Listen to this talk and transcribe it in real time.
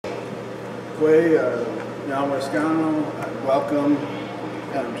Welcome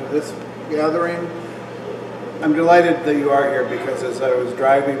to this gathering. I'm delighted that you are here because as I was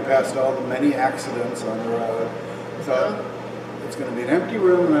driving past all the many accidents on the road, I thought it's going to be an empty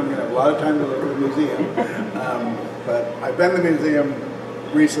room and I'm going to have a lot of time to look at the museum. But I've been to the museum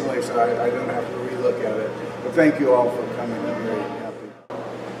recently, so I don't have to re-look at it. But thank you all for coming. I'm very happy.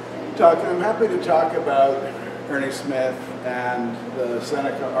 I'm happy to talk about Ernest Smith and the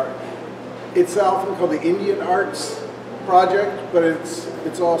Seneca art. It's often called the Indian Arts Project, but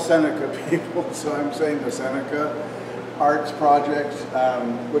it's all Seneca people, so I'm saying the Seneca Arts Project,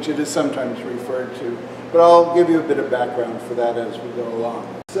 which it is sometimes referred to. But I'll give you a bit of background for that as we go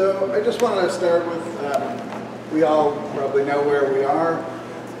along. So I just want to start with, we all probably know where we are,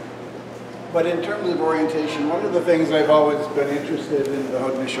 but in terms of orientation, one of the things I've always been interested in the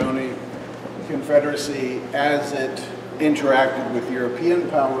Haudenosaunee Confederacy as it interacted with European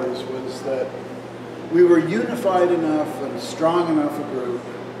powers was that we were unified enough and strong enough a group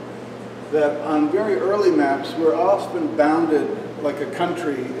that on very early maps we're often bounded like a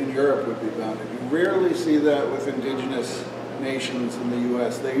country in Europe would be bounded. You rarely see that with indigenous nations in the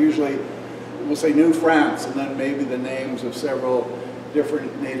US. They usually will say New France and then maybe the names of several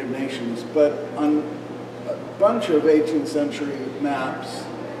different native nations. But on a bunch of 18th century maps,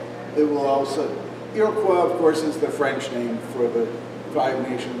 it will also, Iroquois, of course, is the French name for the 5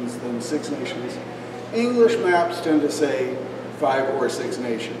 nations, then 6 nations. English maps tend to say 5 or 6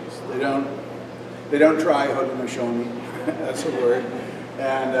 nations. They don't try Haudenosaunee, that's a word,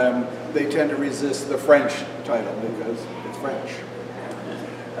 and they tend to resist the French title because it's French.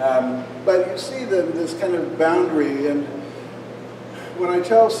 But you see this kind of boundary, and when I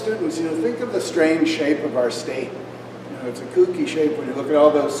tell students, think of the strange shape of our state. It's a kooky shape when you look at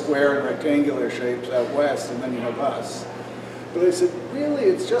all those square and rectangular shapes out west, and then you have us. But I said, really,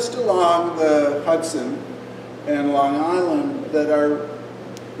 it's just along the Hudson and Long Island that are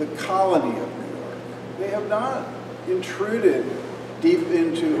the colony of New York. They have not intruded deep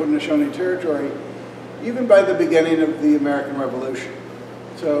into Haudenosaunee territory, even by the beginning of the American Revolution.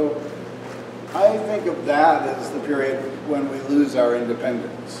 So I think of that as the period when we lose our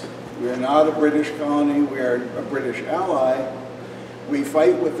independence. We are not a British colony, we are a British ally. We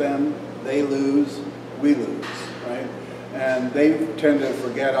fight with them, they lose, we lose, right? And they tend to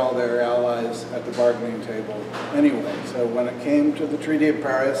forget all their allies at the bargaining table anyway. So when it came to the Treaty of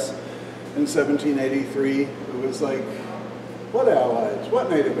Paris in 1783, it was like, what allies? What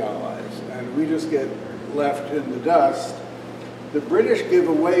native allies? And we just get left in the dust. The British give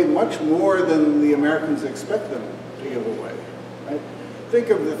away much more than the Americans expect them to give away, right? Think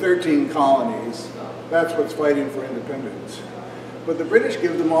of the 13 colonies. That's what's fighting for independence. But the British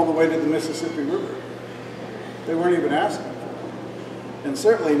give them all the way to the Mississippi River. They weren't even asking for it. And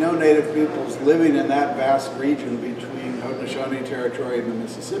certainly no native peoples living in that vast region between Haudenosaunee territory and the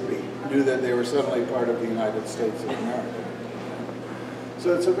Mississippi knew that they were suddenly part of the United States of America.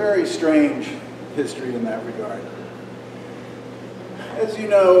 So it's a very strange history in that regard. As you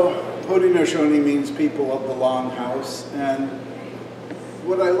know, Haudenosaunee means people of the long house, and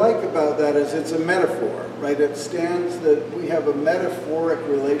what I like about that is it's a metaphor, right? It stands that we have a metaphoric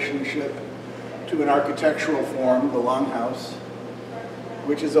relationship to an architectural form, the longhouse,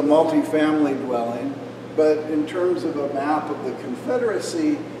 which is a multi-family dwelling, but in terms of a map of the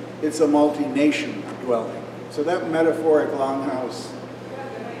Confederacy, it's a multi-nation dwelling. So that metaphoric longhouse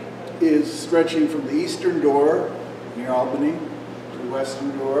is stretching from the eastern door near Albany to the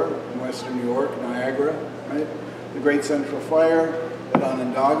western door in western New York, Niagara, right? The Great Central Fire at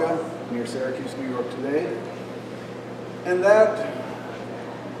Onondaga near Syracuse, New York today. And that,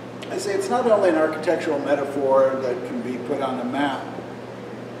 I say, it's not only an architectural metaphor that can be put on a map,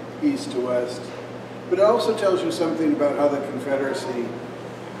 east to west, but it also tells you something about how the Confederacy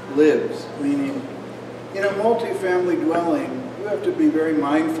lives, meaning in a multi-family dwelling, you have to be very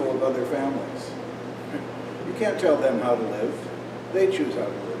mindful of other families. You can't tell them how to live. They choose how to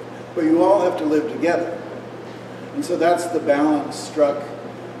live. But you all have to live together. And so that's the balance struck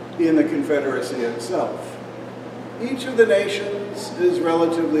in the Confederacy itself. Each of the nations is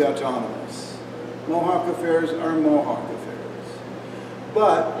relatively autonomous. Mohawk affairs are Mohawk affairs.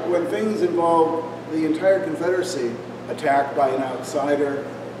 But when things involve the entire Confederacy, attack by an outsider,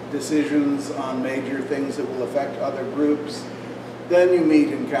 decisions on major things that will affect other groups, then you meet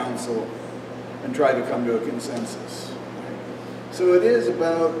in council and try to come to a consensus. So it is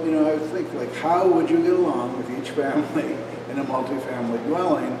about, I think, like, how would you get along with each family in a multi-family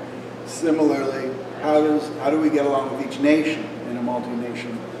dwelling? Similarly, how do we get along with each nation in a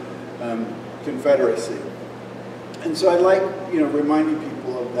multi-nation confederacy? And so I like, reminding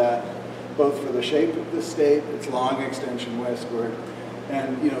people of that both for the shape of the state, its long extension westward,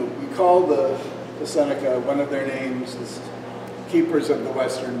 and we call the Seneca, one of their names is keepers of the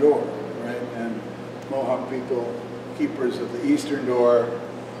western door, right? And Mohawk people, keepers of the eastern door,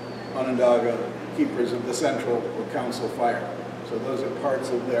 Onondaga, keepers of the central or council fire. So those are parts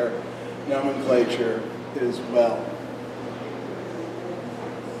of their nomenclature as well.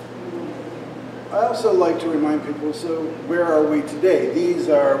 I also like to remind people, so where are we today? These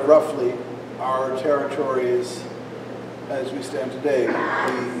are roughly our territories as we stand today.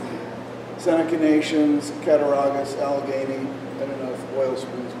 The Seneca Nations, Cattaraugus, Allegheny, I don't know if Oil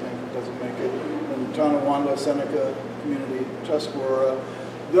Springs doesn't make it, and Tonawanda, Seneca Community, Tuscarora.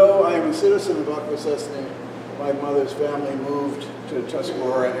 Though I am a citizen of Akwesasne, my mother's family moved to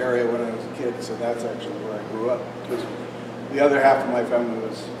Tuscarora area when I was a kid, so that's actually where I grew up. Because the other half of my family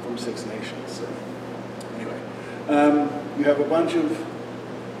was from Six Nations. So anyway, you have a bunch of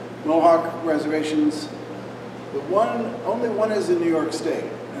Mohawk reservations. Only one is in New York State,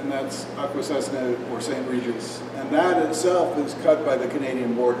 and that's Akwesasne or St. Regis. And that itself is cut by the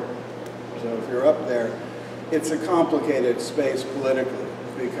Canadian border. So if you're up there, it's a complicated space politically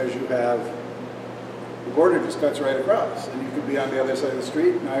because you have, the border just cuts right across. And you could be on the other side of the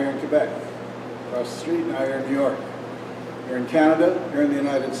street, now you're in Quebec. Across the street, now you're in New York. You're in Canada, you're in the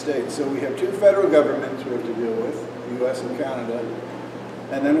United States. So we have two federal governments we have to deal with, the US and Canada.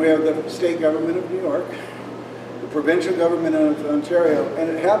 And then we have the state government of New York, the provincial government of Ontario, and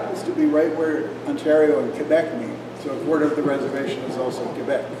it happens to be right where Ontario and Quebec meet. So a quarter of the reservation is also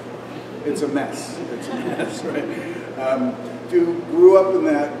Quebec. It's a mess. It's a mess, right? If you grew up in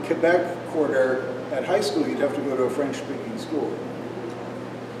that Quebec quarter at high school, you'd have to go to a French-speaking school.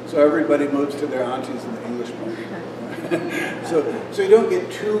 So everybody moves to their aunties in the English part. So you don't get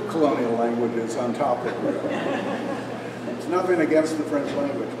two colonial languages on top of it. It's nothing against the French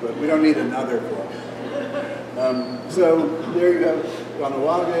language, but we don't need another colonial. So there you have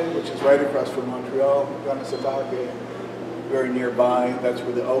Ganawage, which is right across from Montreal, Ganasatake, very nearby. That's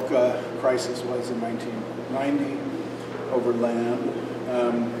where the Oka crisis was in 1990, over land.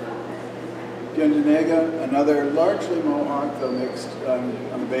 Gendinega, another largely Mohawk, though mixed,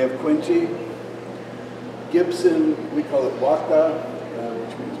 on the Bay of Quinte. Gibson, we call it Waka,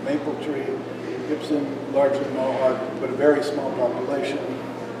 which means maple tree. Gibson, largely Mohawk, but a very small population.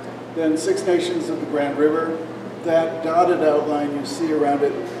 Then Six Nations of the Grand River. That dotted outline you see around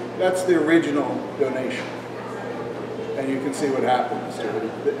it, that's the original donation. And you can see what happens to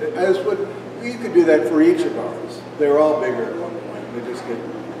it. You could do that for each of ours. They're all bigger at one point. They just get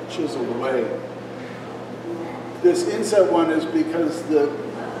chiseled away. This inset one is because the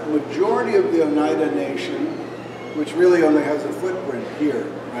majority of the Oneida Nation, which really only has a footprint here,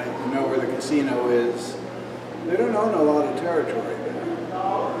 right? You know where the casino is. They don't own a lot of territory there.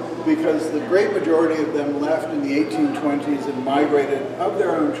 Because the great majority of them left in the 1820s and migrated of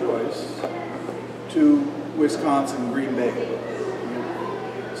their own choice to Wisconsin, Green Bay.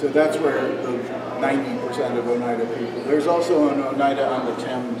 So that's where the 90% of Oneida people. There's also an Oneida on the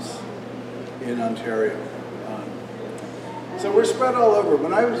Thames in Ontario. So we're spread all over.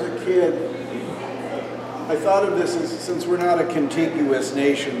 When I was a kid, I thought of this as, since we're not a contiguous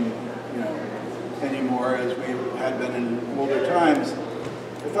nation, anymore as we had been in older times,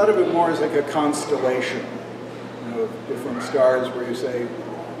 I thought of it more as like a constellation, of different stars where you say,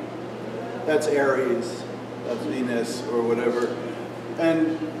 that's Aries, that's Venus, or whatever.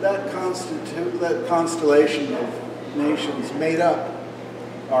 And that constellation of nations made up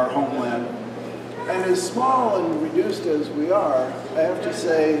our homeland. And as small and reduced as we are, I have to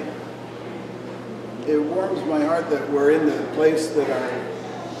say, it warms my heart that we're in the place that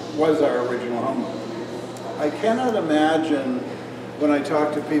was our original homeland. I cannot imagine when I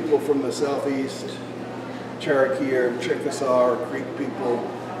talk to people from the southeast, Cherokee or Chickasaw or Creek people,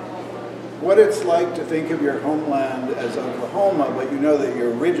 what it's like to think of your homeland as Oklahoma, but you know that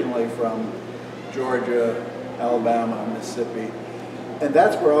you're originally from Georgia, Alabama, Mississippi. And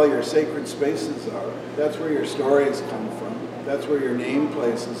that's where all your sacred spaces are. That's where your stories come from. That's where your name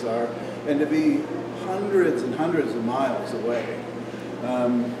places are. And to be hundreds and hundreds of miles away,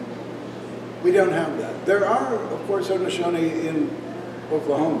 we don't have that. There are, of course, Haudenosaunee in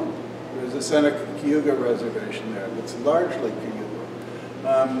Oklahoma. There's a Seneca Cayuga reservation there that's largely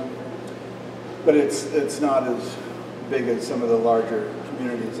Cayuga. But it's not as big as some of the larger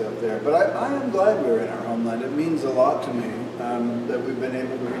communities out there. But I am glad we're in our homeland. It means a lot to me that we've been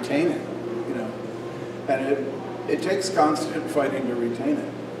able to retain it, And it takes constant fighting to retain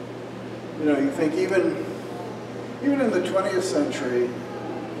it. You think even in the 20th century,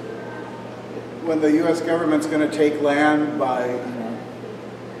 when the U.S. government's going to take land by,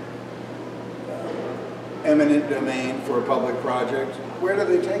 eminent domain for a public project, where do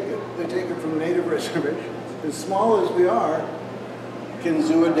they take it? They take it from native reservations. As small as we are,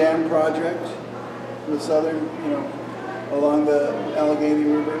 Kinzua Dam project, the southern, along the Allegheny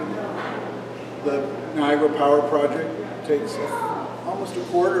River, the Niagara Power project takes almost a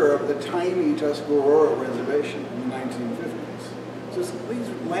quarter of the tiny Tuscarora reservation in the 1950s. Just these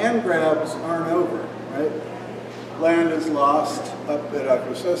land grabs aren't over, right? Land is lost up at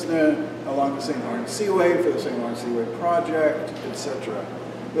Akwesasne along the St. Lawrence Seaway for the St. Lawrence Seaway project, etc.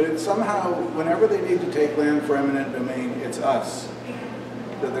 But it's somehow, whenever they need to take land for eminent domain, it's us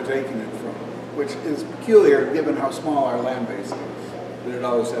that they're taking it from, which is peculiar given how small our land base is, that it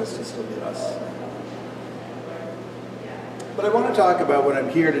always has to still be us. But I want to talk about what I'm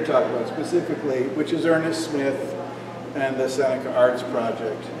here to talk about specifically, which is Ernest Smith and the Seneca Arts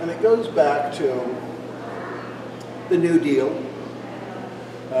Project. And it goes back to the New Deal.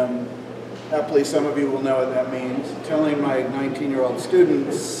 Happily, some of you will know what that means. Telling my 19-year-old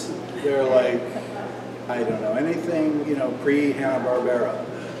students, they're like, I don't know anything, pre-Hanna-Barbera.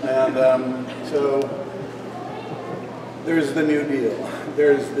 And so there's the New Deal.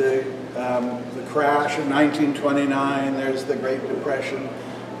 There's the crash of 1929, there's the Great Depression,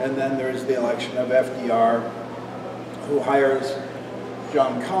 and then there's the election of FDR, who hires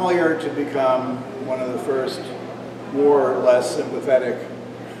John Collier to become one of the first more or less sympathetic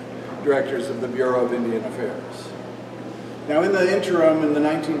directors of the Bureau of Indian Affairs. Now in the interim, in the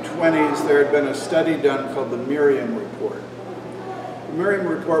 1920s, there had been a study done called the Merriam Report. The Merriam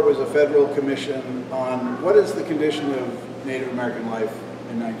Report was a federal commission on what is the condition of Native American life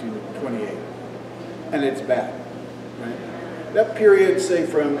in 1928. And it's bad, right? That period, say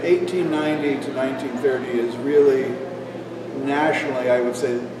from 1890 to 1930, is really nationally, I would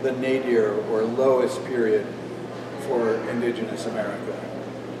say, the nadir or lowest period for indigenous America.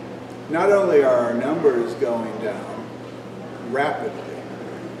 Not only are our numbers going down rapidly,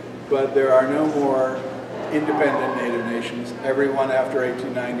 but there are no more independent Native nations. Everyone after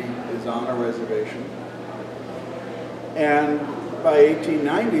 1890 is on a reservation. And by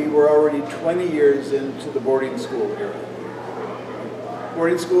 1890, we're already 20 years into the boarding school era.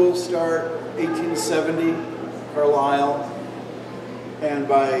 Boarding schools start 1870, Carlisle, and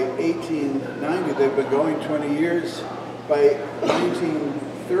by 1890, they've been going 20 years. By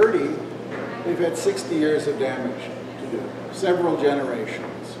 1930, they've had 60 years of damage to do, several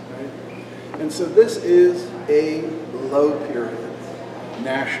generations, right? And so this is a low period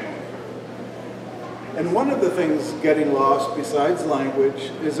nationally. And one of the things getting lost, besides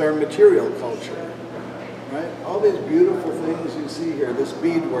language, is our material culture, right? All these beautiful things you see here, this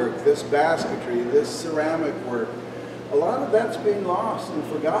beadwork, this basketry, this ceramic work, a lot of that's being lost and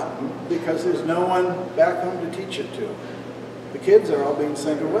forgotten because there's no one back home to teach it to. The kids are all being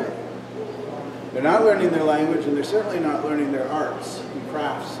sent away. They're not learning their language, and they're certainly not learning their arts and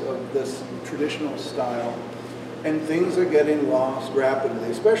crafts of this traditional style. And things are getting lost rapidly,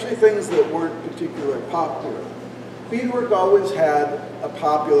 especially things that weren't particularly popular. Beadwork always had a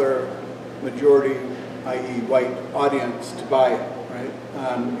popular majority, i.e. white audience, to buy it, right?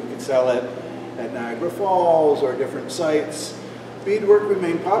 You could sell it at Niagara Falls or different sites. Beadwork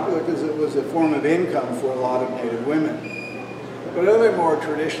remained popular because it was a form of income for a lot of Native women. But other more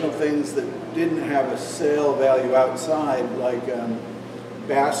traditional things that didn't have a sale value outside, like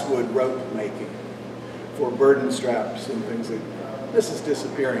basswood rope making for burden straps and things like that, this is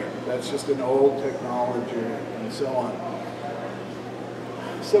disappearing. That's just an old technology and so on.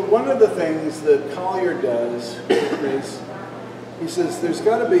 So one of the things that Collier does is he says there's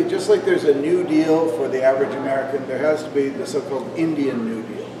got to be, just like there's a New Deal for the average American, there has to be the so-called Indian New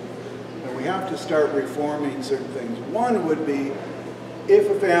Deal. And we have to start reforming certain things. One would be, if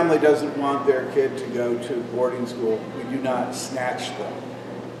a family doesn't want their kid to go to boarding school, we do not snatch them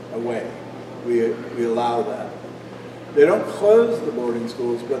away. We allow that. They don't close the boarding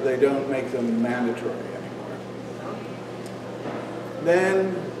schools, but they don't make them mandatory anymore.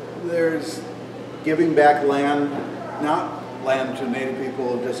 Then there's giving back land, not land to Native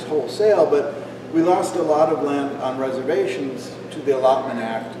people just wholesale, but we lost a lot of land on reservations to the Allotment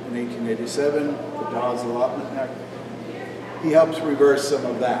Act in 1887, the Dawes Allotment Act. He helps reverse some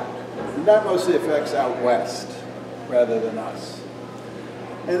of that. And that mostly affects out west rather than us.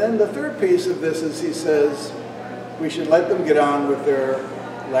 And then the third piece of this is he says we should let them get on with their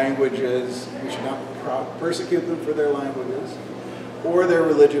languages. We should not persecute them for their languages or their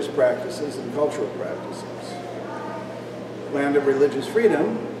religious practices and cultural practices. Land of religious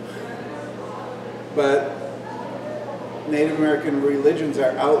freedom, but Native American religions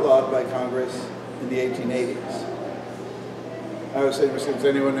are outlawed by Congress in the 1880s. I was saying, does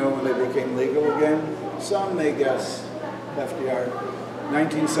anyone know when they became legal again? Some may guess, FDR.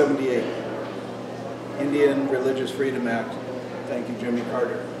 1978. Indian Religious Freedom Act. Thank you, Jimmy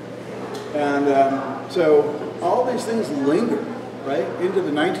Carter. And so all these things linger, right, into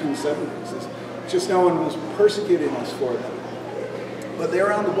the 1970s. It's just no one was persecuting us for them. But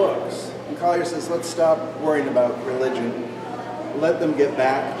they're on the books. And Collier says, let's stop worrying about religion. Let them get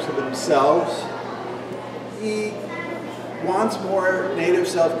back to themselves. He wants more native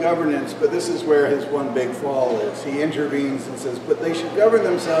self-governance, but this is where his one big fall is. He intervenes and says, but they should govern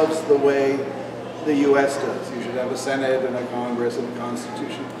themselves the way the U.S. does. You should have a Senate and a Congress and a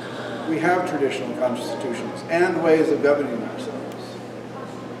Constitution. We have traditional constitutions and ways of governing ourselves.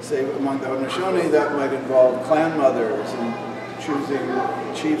 Say among the Haudenosaunee, that might involve clan mothers and choosing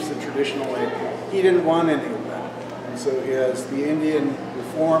chiefs the traditional way. He didn't want any of that. And so he has the Indian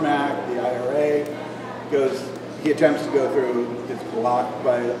Reform Act, the IRA, he attempts to go through, it's blocked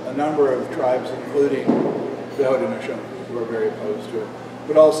by a number of tribes, including the Haudenosaunee, who are very opposed to it,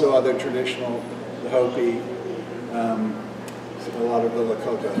 but also other traditional, the Hopi, a lot of the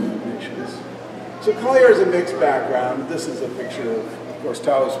Lakota nations. So Collier has a mixed background. This is a picture of course,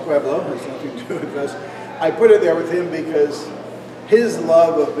 Taos Pueblo, has nothing to do with us. I put it there with him because his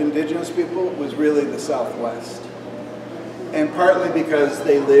love of indigenous people was really the Southwest. And partly because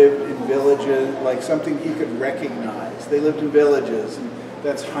they lived in villages, like something he could recognize. They lived in villages, and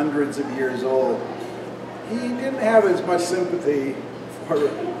that's hundreds of years old. He didn't have as much sympathy for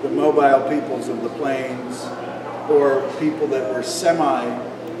the mobile peoples of the plains or people that were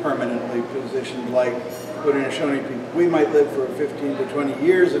semi-permanently positioned like Haudenosaunee people. We might live for 15 to 20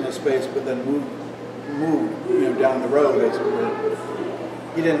 years in a space, but then move down the road, as it were.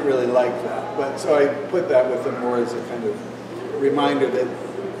 He didn't really like that. But so I put that with him more as a kind of reminder that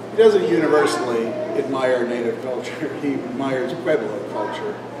he doesn't universally admire native culture. He admires Pueblo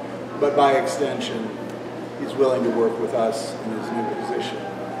culture. But by extension, he's willing to work with us in his new position.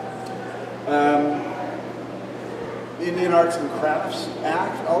 The Indian Arts and Crafts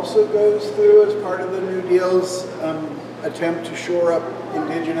Act also goes through as part of the New Deal's attempt to shore up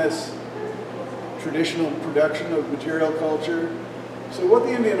indigenous traditional production of material culture. So what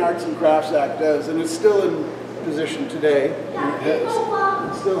the Indian Arts and Crafts Act does, and it's still in position today, it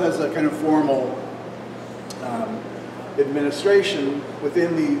still has a kind of formal administration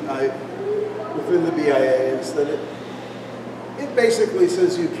within the BIA, is that it basically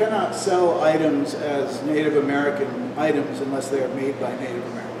says you cannot sell items as Native American items unless they are made by Native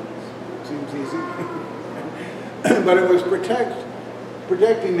Americans. Seems easy. But it was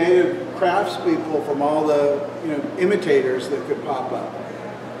protecting Native craftspeople from all the imitators that could pop up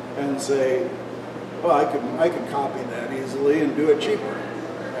and say, well, I could copy that easily and do it cheaper,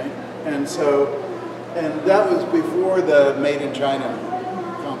 right? And that was before the Made in China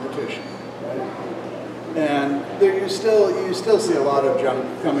competition, right? And you still see a lot of junk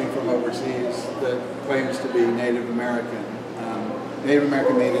coming from overseas that claims to be Native American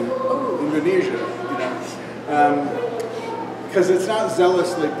made in Indonesia, because it's not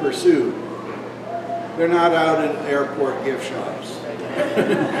zealously pursued. They're not out in airport gift shops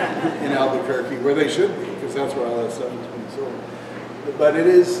in Albuquerque, where they should be, because that's where all that stuff is being sold. But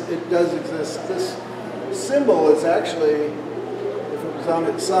it does exist. This symbol is actually, if it was on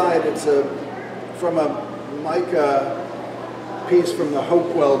its side, it's from a mica piece from the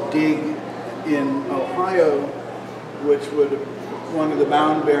Hopewell dig in Ohio, which would one of the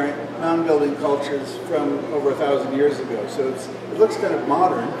mound building cultures from over 1,000 years ago. So it looks kind of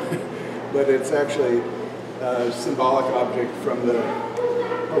modern, but it's actually a symbolic object from the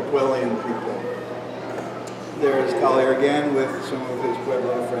Hopewellian people. There's Collier again with some of his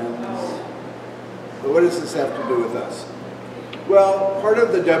Pueblo friends. But what does this have to do with us? Well, part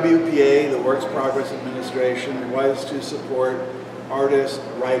of the WPA, the Works Progress Administration, was to support artists,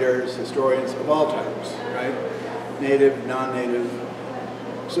 writers, historians of all types, right? Native, non-native.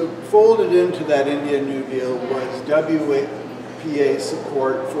 So folded into that Indian New Deal was WPA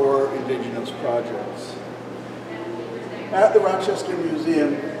support for indigenous projects. At the Rochester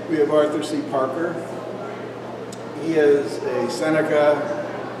Museum, we have Arthur C. Parker. He is a Seneca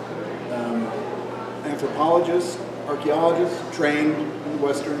anthropologist, archaeologist, trained in the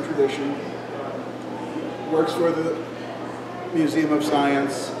Western tradition, works for the Museum of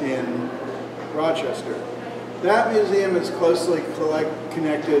Science in Rochester. That museum is closely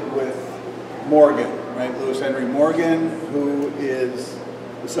connected with Morgan, right? Lewis Henry Morgan, who is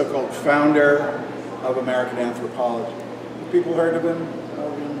the so-called founder of American anthropology. Have people heard of him?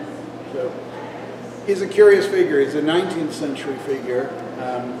 So, he's a curious figure. He's a 19th century figure,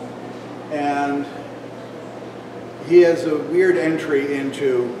 and he has a weird entry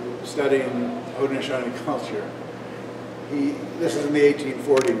into studying Haudenosaunee culture. This is in the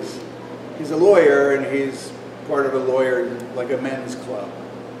 1840s. He's a lawyer, and he's part of a lawyer, like a men's club,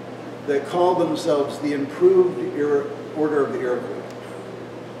 that call themselves the Improved Order of the Iroquois,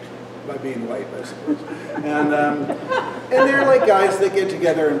 by being white, I suppose. And they're like guys that get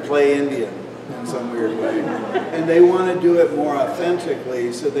together and play Indian in some weird way. And they want to do it more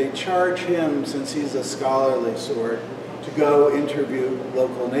authentically, so they charge him, since he's a scholarly sort, to go interview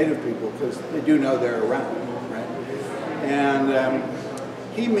local Native people, because they do know they're around, right? And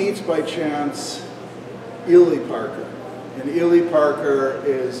he meets by chance Ely Parker. And Ely Parker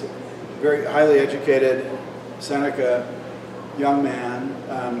is a very highly educated Seneca young man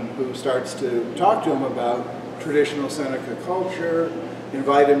who starts to talk to him about traditional Seneca culture,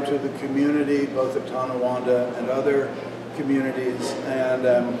 invite him to the community, both at Tonawanda and other communities, and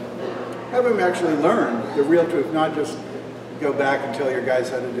have him actually learn the real truth, not just go back and tell your guys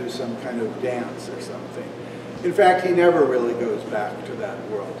how to do some kind of dance or something. In fact, he never really goes back to that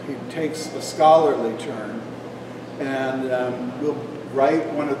world. He takes a scholarly turn and will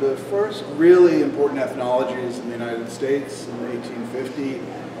write one of the first really important ethnologies in the United States in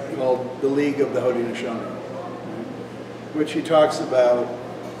 1850 called The League of the Haudenosaunee, which he talks about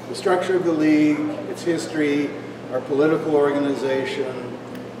the structure of the League, its history, our political organization,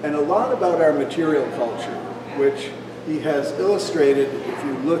 and a lot about our material culture, which he has illustrated. If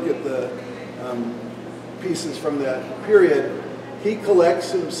you look at the pieces from that period, he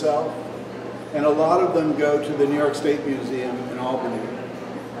collects himself, and a lot of them go to the New York State Museum in Albany,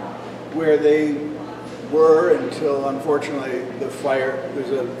 where they were until, unfortunately, there's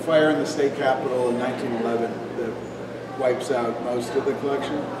a fire in the state capitol in 1911 that wipes out most of the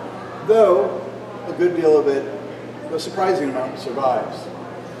collection, though a good deal of it, a surprising amount, survives.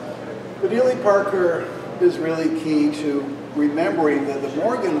 But Ely Parker is really key to remembering that the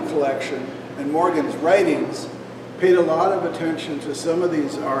Morgan collection and Morgan's writings paid a lot of attention to some of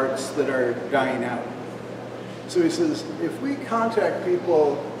these arts that are dying out. So he says, if we contact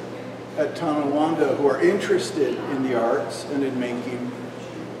people at Tonawanda who are interested in the arts and in making,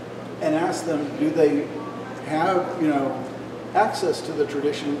 and ask them, do they have, access to the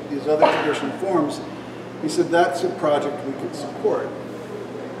tradition, these other traditional forms, he said that's a project we could support.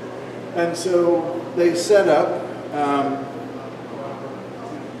 And so they set up,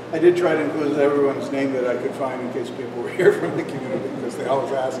 I did try to include everyone's name that I could find in case people were here from the community, because they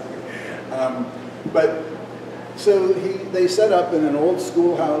always ask me. So they set up in an old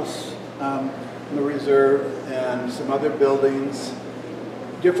schoolhouse in the reserve and some other buildings,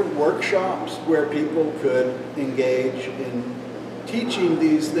 different workshops where people could engage in teaching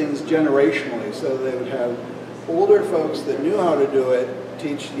these things generationally. So they would have older folks that knew how to do it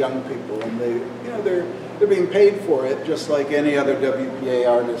teach young people, and they're being paid for it just like any other WPA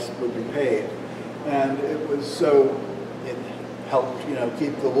artist would be paid. And it was so, it helped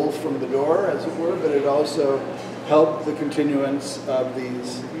keep the wolf from the door, as it were, but it also helped the continuance of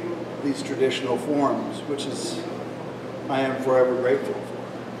these traditional forms, which is I am forever grateful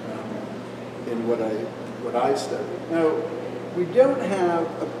for in what I study. Now, we don't have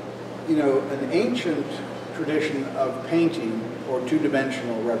an ancient tradition of painting or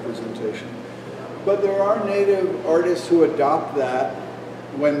two-dimensional representation, but there are native artists who adopt that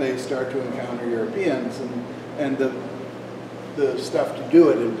when they start to encounter Europeans, and the stuff to do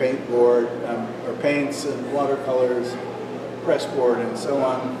it in paintboard or paints and watercolors, pressboard, and so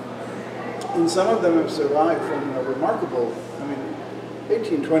on. And some of them have survived from a remarkable,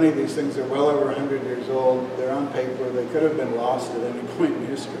 1820, these things are well over 100 years old. They're on paper. They could have been lost at any point in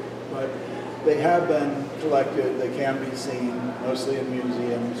history, but they have been collected. They can be seen, mostly in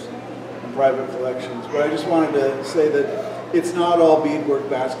museums and private collections. But I just wanted to say that it's not all beadwork,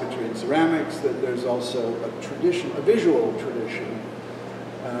 basketry, and ceramics, that there's also a tradition, a visual tradition.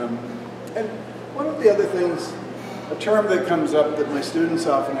 And one of the other things, a term that comes up that my students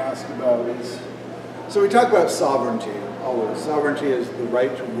often ask about is, so we talk about sovereignty always. Sovereignty is the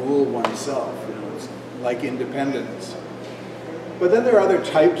right to rule oneself. It's like independence. But then there are other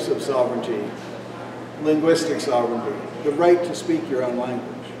types of sovereignty. Linguistic sovereignty, the right to speak your own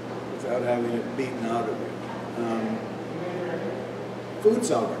language without having it beaten out of you. Food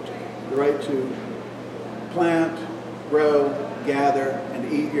sovereignty, the right to plant, grow, gather,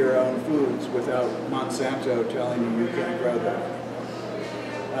 and eat your own foods without Monsanto telling you you can't grow that.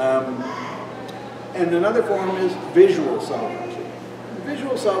 And another form is visual sovereignty.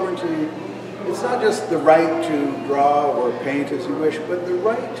 Visual sovereignty, it's not just the right to draw or paint as you wish, but the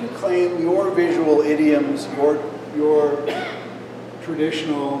right to claim your visual idioms, your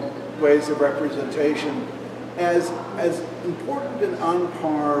traditional ways of representation, as important and on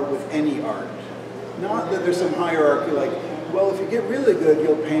par with any art. Not that there's some hierarchy like, well, if you get really good,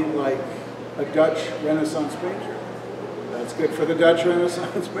 you'll paint like a Dutch Renaissance painter. That's good for the Dutch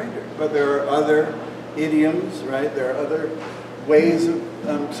Renaissance painter. But there are other idioms, right? There are other ways of,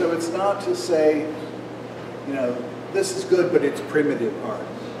 so it's not to say, you know, this is good, but it's primitive art.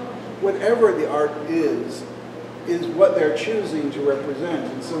 Whatever the art is what they're choosing to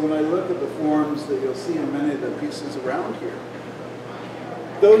represent. And so when I look at the forms that you'll see in many of the pieces around here,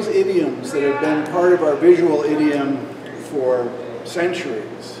 those idioms that have been part of our visual idiom for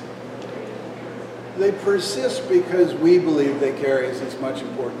centuries, they persist because we believe they carry as much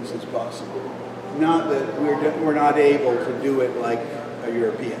importance as possible. Not that we're not able to do it like a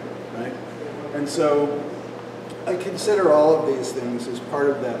European, right? And so I consider all of these things as part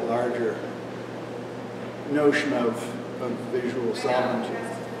of that larger notion of visual sovereignty.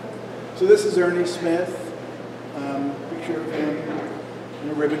 So this is Ernest Smith, picture of him in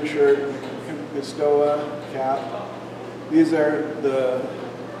a ribbon shirt, Pistola, cap. These are the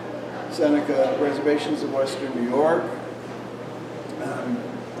Seneca reservations of Western New York.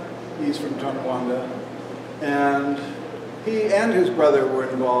 He's from Tonawanda. And he and his brother were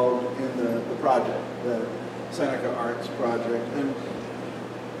involved in the project, the Seneca Arts Project. And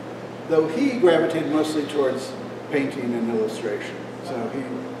though he gravitated mostly towards painting and illustration. So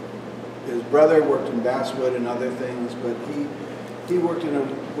his brother worked in basswood and other things, but he worked in a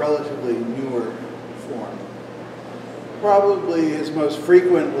relatively newer form. Probably his most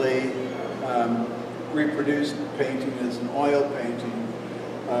frequently reproduced painting is an oil painting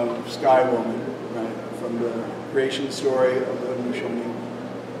of Sky Woman, right, from the creation story of the Mushomi,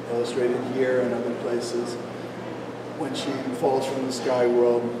 illustrated here and other places. When she falls from the sky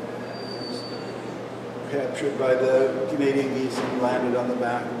world, captured by the Canadian geese and landed on the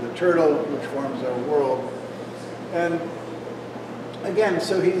back of the turtle, which forms our world. And again,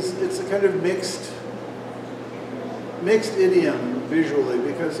 so it's a kind of mixed idiom visually,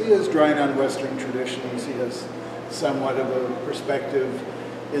 because he is drawing on Western traditions. He has somewhat of a perspective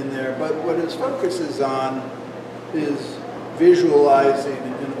in there, but what his focus is on is visualizing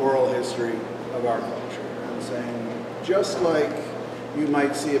an oral history of our culture and saying, just like you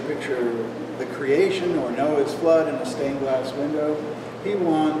might see a picture of the creation or Noah's flood in a stained glass window, he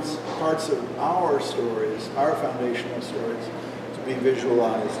wants parts of our stories, our foundational stories, to be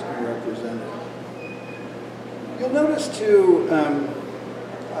visualized and represented. You'll notice too,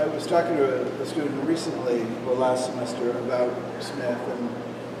 I was talking to a student recently, well, last semester, about Smith, and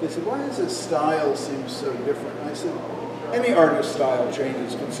they said, why does his style seem so different? And I said, any artist's style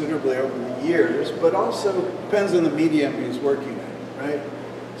changes considerably over the years, but also depends on the medium he's working in, right?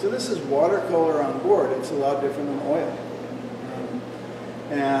 So this is watercolor on board. It's a lot different than oil.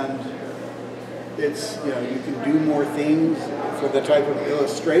 And it's, you know, you can do more things for the type of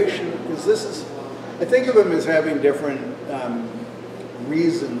illustration, because this is, I think of him as having different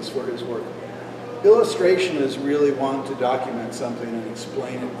reasons for his work. Illustration is really wanting to document something and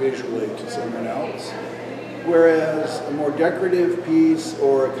explain it visually to someone else, whereas a more decorative piece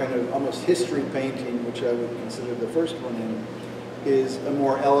or a kind of almost history painting, which I would consider the first one in, is a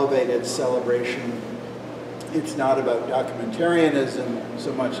more elevated celebration. It's not about documentarianism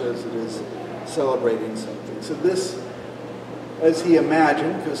so much as it is celebrating something. So this, as he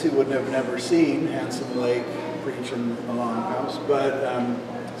imagined, because he would have never seen Handsome Lake preaching a longhouse, but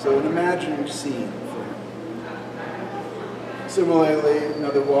so an imagined scene for him. Similarly,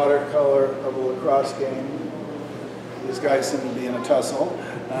 another watercolor of a lacrosse game. These guys seem to be in a tussle,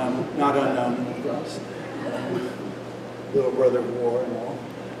 not unknown in lacrosse. Little brother of war and all.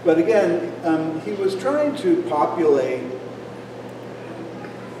 But again, he was trying to populate,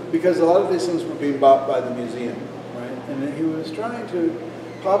 because a lot of these things were being bought by the museum, right? And he was trying to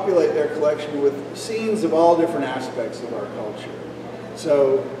populate their collection with scenes of all different aspects of our culture.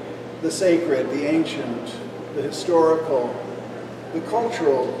 So the sacred, the ancient, the historical, the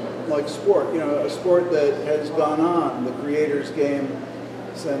cultural, like sport, you know, a sport that has gone on, the creator's game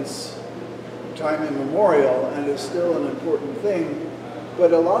since time immemorial and is still an important thing.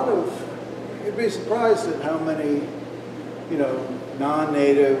 But a lot of, you'd be surprised at how many, you know,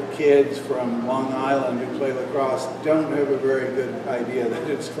 non-native kids from Long Island who play lacrosse don't have a very good idea that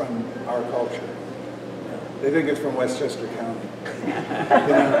it's from our culture. They think it's from Westchester County. You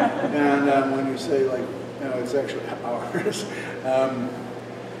know? And when you say, like, no, it's actually ours.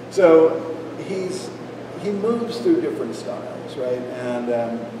 So he moves through different styles, right?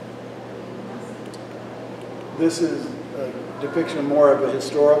 And this is a depiction more of a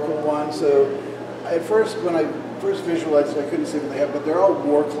historical one. So at first, when I first visualized it, I couldn't see what they have, but they're all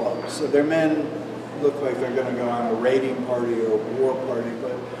war clubs. So they're men look like they're going to go on a raiding party or a war party.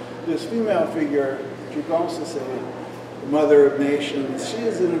 But this female figure, Jigonsase, the mother of nations, she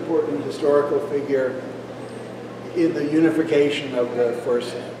is an important historical figure in the unification of the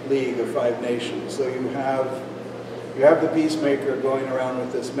first League of Five Nations. So you have the peacemaker going around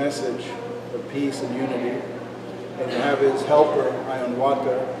with this message of peace and unity, and you have his helper,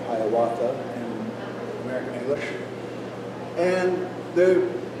 Hiawatha in American English, and they're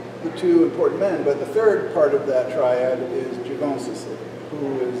the two important men. But the third part of that triad is Jigonsase,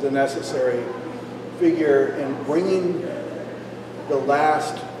 who is a necessary figure in bringing the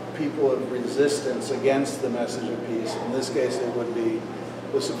last people of resistance against the message of peace. In this case, it would be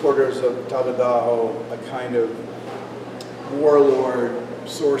the supporters of Tabadaho, a kind of warlord,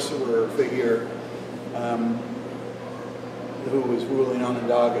 sorcerer figure who was ruling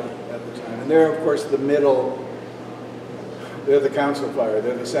Onondaga at the time. And they're, of course, the middle, they're the council fire,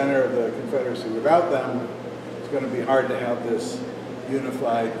 they're the center of the Confederacy. Without them, it's going to be hard to have this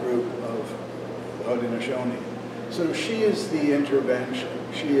unified group of the Haudenosaunee. So she is the intervention.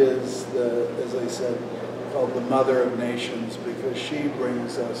 She is, as I said, called the mother of nations, because she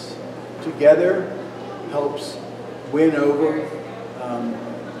brings us together, helps win over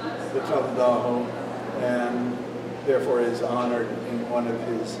the Tabadaho, and therefore is honored in one of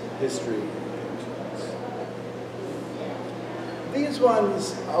his history paintings. These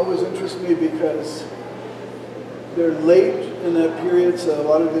ones always interest me because they're late in that period, so a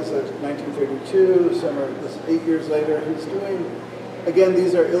lot of these are 1932, some are 8 years later. He's doing, again,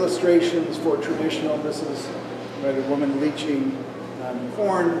 these are illustrations for traditional. This is a woman leaching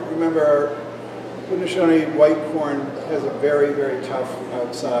corn. Remember, our Haudenosaunee white corn has a very, very tough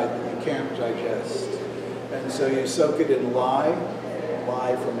outside that you can't digest. And so you soak it in lye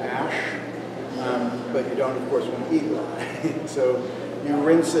from ash, but you don't, of course, want to eat lye. So you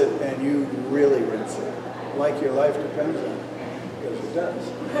rinse it, and you really rinse it, like your life depends on it, because it does.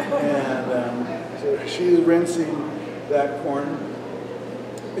 And so she's rinsing that corn,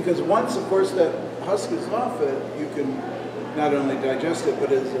 because once, of course, that husk is off it, you can not only digest it,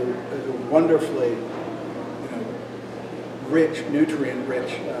 but as a wonderfully, rich,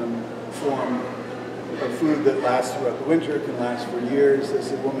 nutrient-rich form of food that lasts throughout the winter, can last for years.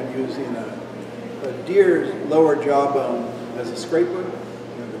 There's a woman using a deer's lower jawbone as a scraper.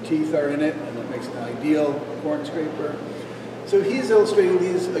 The teeth are in it, and it makes an ideal corn scraper. So he's illustrating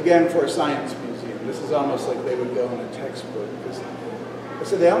these, again, for a science museum. This is almost like they would go in a textbook.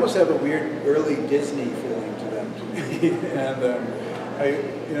 So they almost have a weird early Disney feeling to them to me. And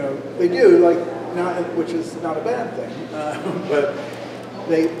they do, which is not a bad thing, but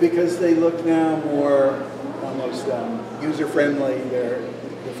because they look now more almost user-friendly. They're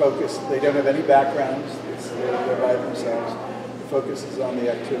focused. They don't have any backgrounds. They're by themselves. The focus is on the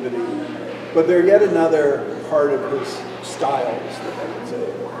activity. But they're yet another part of his styles, I would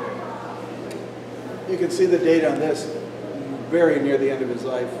say. You can see the date on this very near the end of his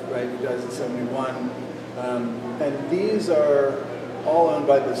life, right? He dies in 71. And these are all owned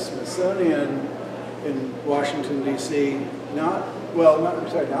by the Smithsonian in Washington, D.C. Not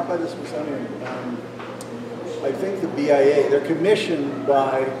by the Smithsonian. I think the BIA. They're commissioned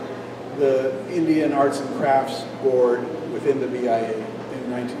by the Indian Arts and Crafts Board within the BIA in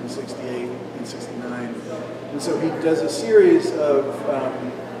 1968 and 69. And so he does a series of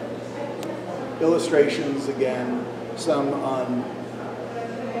illustrations, again, some on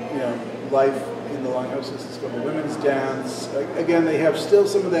life in the Longhouse. This is called the Women's Dance. Again, they have still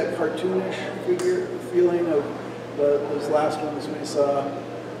some of that cartoonish feeling of those last ones we saw.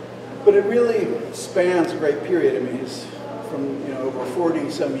 But it really spans a great period. I mean, he's from over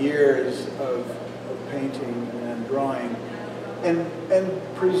 40 some years of painting and drawing, and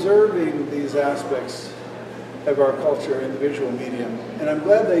preserving these aspects of our culture in the visual medium. And I'm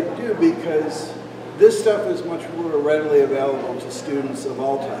glad they do, because this stuff is much more readily available to students of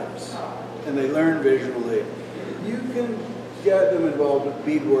all types, and they learn visually. You can get them involved with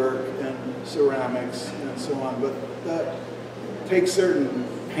beadwork and ceramics and so on, but that takes certain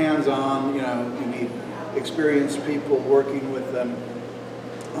hands-on, you need experienced people working with them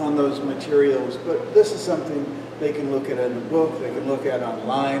on those materials. But this is something they can look at in a book, they can look at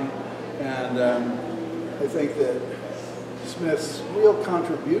online, and I think that Smith's real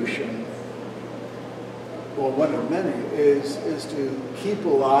contribution, well, one of many, is to keep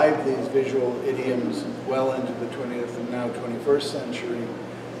alive these visual idioms well into the 20th and now 21st century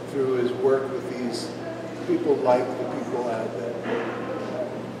through his work with these people like the people at the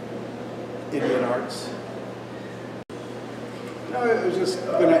Indian Arts. Now, I was just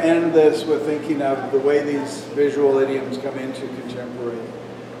going to end this with thinking of the way these visual idioms come into contemporary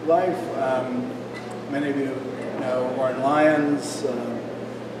life. many of you know Warren Lyons,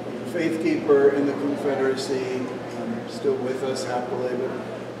 faith keeper in the Confederacy, still with us happily. But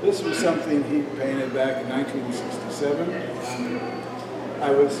this was something he painted back in 1967.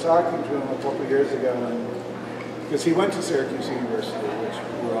 I was talking to him a couple of years ago, because he went to Syracuse University, which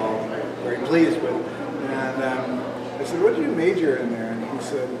we're all very pleased with. And I said, "What did you major in there?" And he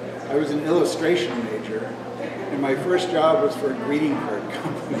said, "I was an illustration major, and my first job was for a greeting card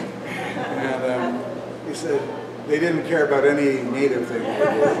company." And he said they didn't care about any native thing,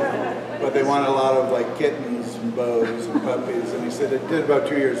 but they wanted a lot of like kittens and bows and puppies. And he said it did about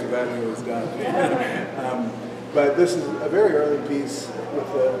 2 years of that and it was done. But this is a very early piece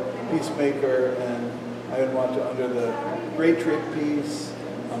with the peacemaker, and I would want to under the great trick piece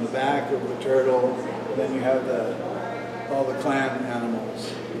on the back of the turtle. And then you have all the clan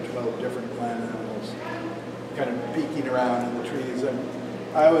animals, the 12 different clan animals, kind of peeking around in the trees. And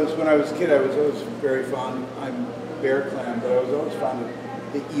when I was a kid, I was always very fond. I'm bear clan, but I was always fond of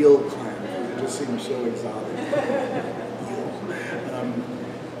the eel clan because it just seemed so exotic.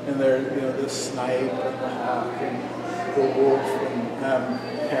 And there, the snipe and the hawk and the wolf and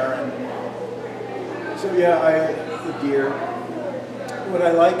heron. So yeah, the deer. What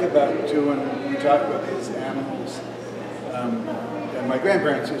I like about too when we talk about these animals, and my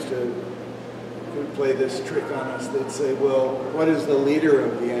grandparents used to play this trick on us. They'd say, "Well, what is the leader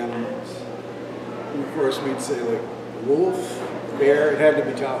of the animals?" And of course, we'd say like wolf, bear. It had to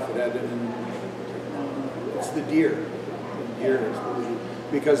be tough. It's the deer. The deer is the leader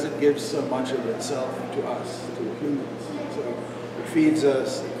because it gives so much of itself to us, to humans. So it feeds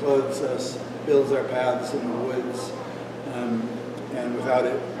us, it clothes us, builds our paths in the woods, and without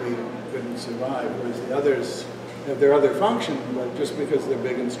it, we couldn't survive. Whereas the others have their other function, but just because they're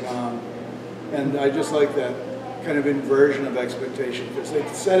big and strong. And I just like that kind of inversion of expectation, because they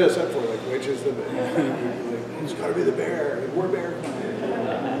set us up for like, which is the bear? It's got to be the bear. We're bear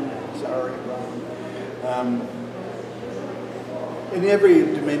clan. Sorry, wrong. And every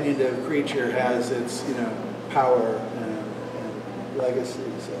diminutive creature has its, power and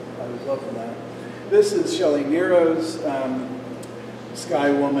legacy. So I was loving that. This is Shelley Nero's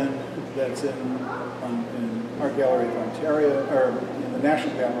Sky Woman that's in Art Gallery of Ontario, or in the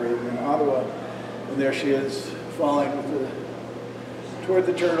National Gallery in Ottawa. And there she is, falling toward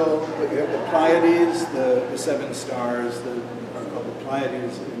the turtle. But you have the Pleiades, the 7 stars that are called the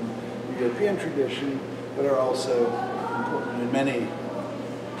Pleiades in the European tradition, but are also important in many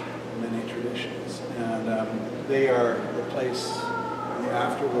traditions. And they are the place in the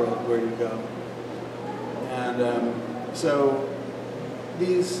afterworld where you go. And so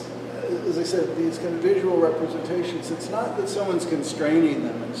these, as I said, these kind of visual representations, it's not that someone's constraining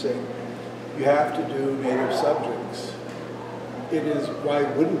them and saying, you have to do native subjects. It is, why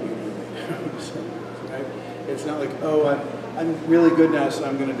wouldn't you do native subjects, right? It's not like, oh, I'm really good now, so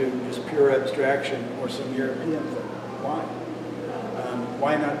I'm going to do just pure abstraction or some European thing. Why?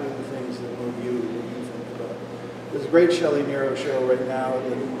 Why not do the things that move you, that you think about? There's a great Shelley Nero show right now at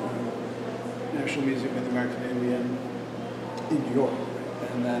the National Museum of the American Indian in New York.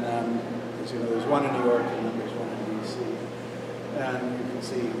 And then, as you know, there's one in New York and then there's one in D.C. And you can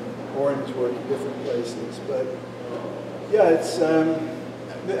see Oren's work in different places. But yeah, it's, I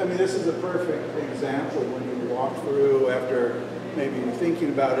mean, this is a perfect example when you walk through after maybe thinking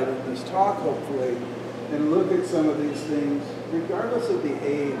about it in this talk, hopefully, and look at some of these things, regardless of the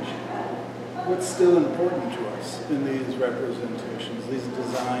age, what's still important to us in these representations, these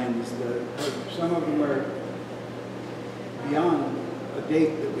designs, that some of them are beyond a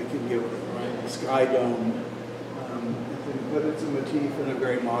date that we can give them, right? The sky dome, but it's a motif in a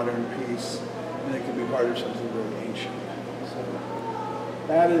very modern piece, and it can be part of something really ancient. So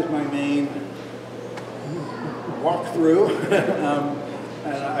that is my main walkthrough,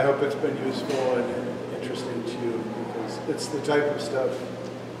 and I hope it's been useful and interesting to you, because it's the type of stuff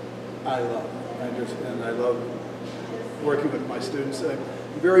I love. I love working with my students. I'm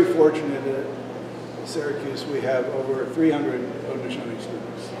very fortunate at Syracuse. We have over 300 Haudenosaunee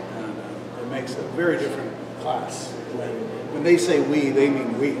students, and it makes a very different class. When they say we, they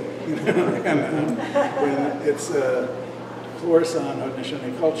mean we. And when it's a course on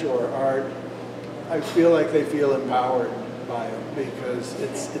Haudenosaunee culture or art, I feel like they feel empowered by it because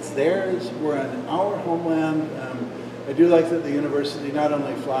it's theirs. We're in our homeland. I do like that the university not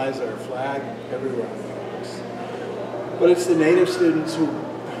only flies our flag everywhere on campus, but it's the native students who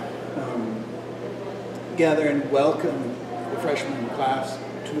gather and welcome the freshman class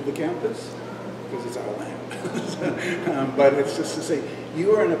to the campus because it's our land. But it's just to say,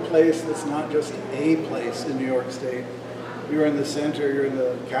 you are in a place that's not just a place in New York State, You're in the center, you're in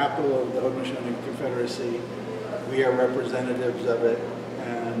the capital of the Haudenosaunee Confederacy. We are representatives of it,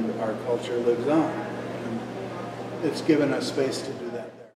 and our culture lives on. And it's given us space to do that.